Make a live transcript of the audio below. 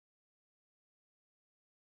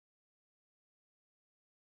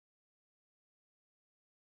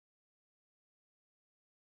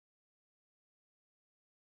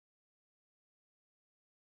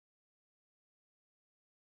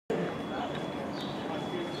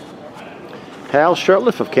Hal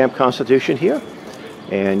Shurtleff of Camp Constitution here,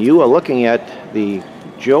 and you are looking at the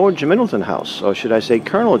George Middleton House, or should I say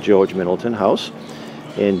Colonel George Middleton House,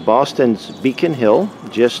 in Boston's Beacon Hill,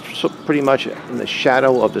 just pretty much in the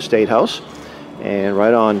shadow of the State House, and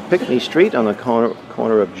right on Pinckney Street on the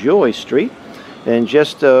corner of Joy Street, and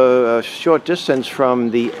just a short distance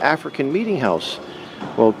from the African Meeting House.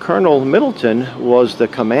 Well, Colonel Middleton was the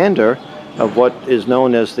commander of what is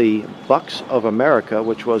known as the Bucks of America,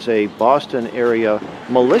 which was a Boston area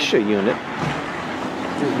militia unit.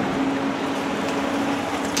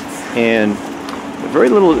 And very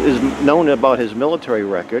little is known about his military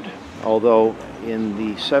record, although in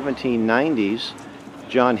the 1790s,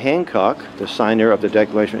 John Hancock, the signer of the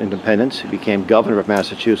Declaration of Independence, who became governor of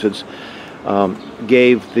Massachusetts,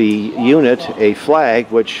 gave the unit a flag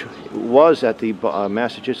which was at the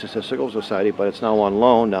Massachusetts Historical Society, but it's now on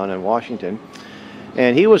loan down in Washington.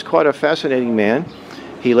 And he was quite a fascinating man.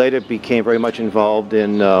 He later became very much involved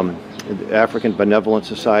in the African Benevolent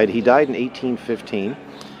Society. He died in 1815,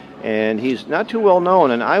 and he's not too well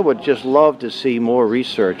known, and I would just love to see more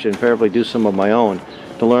research and probably do some of my own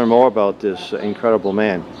to learn more about this incredible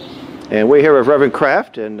man. And we're here with Reverend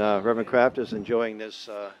Kraft, and Reverend Kraft is enjoying this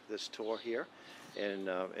this tour here in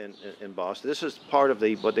Boston. This is part of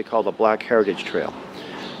what they call the Black Heritage Trail.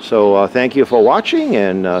 So thank you for watching,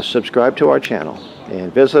 and subscribe to our channel,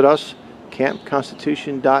 and visit us,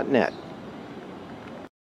 campconstitution.net.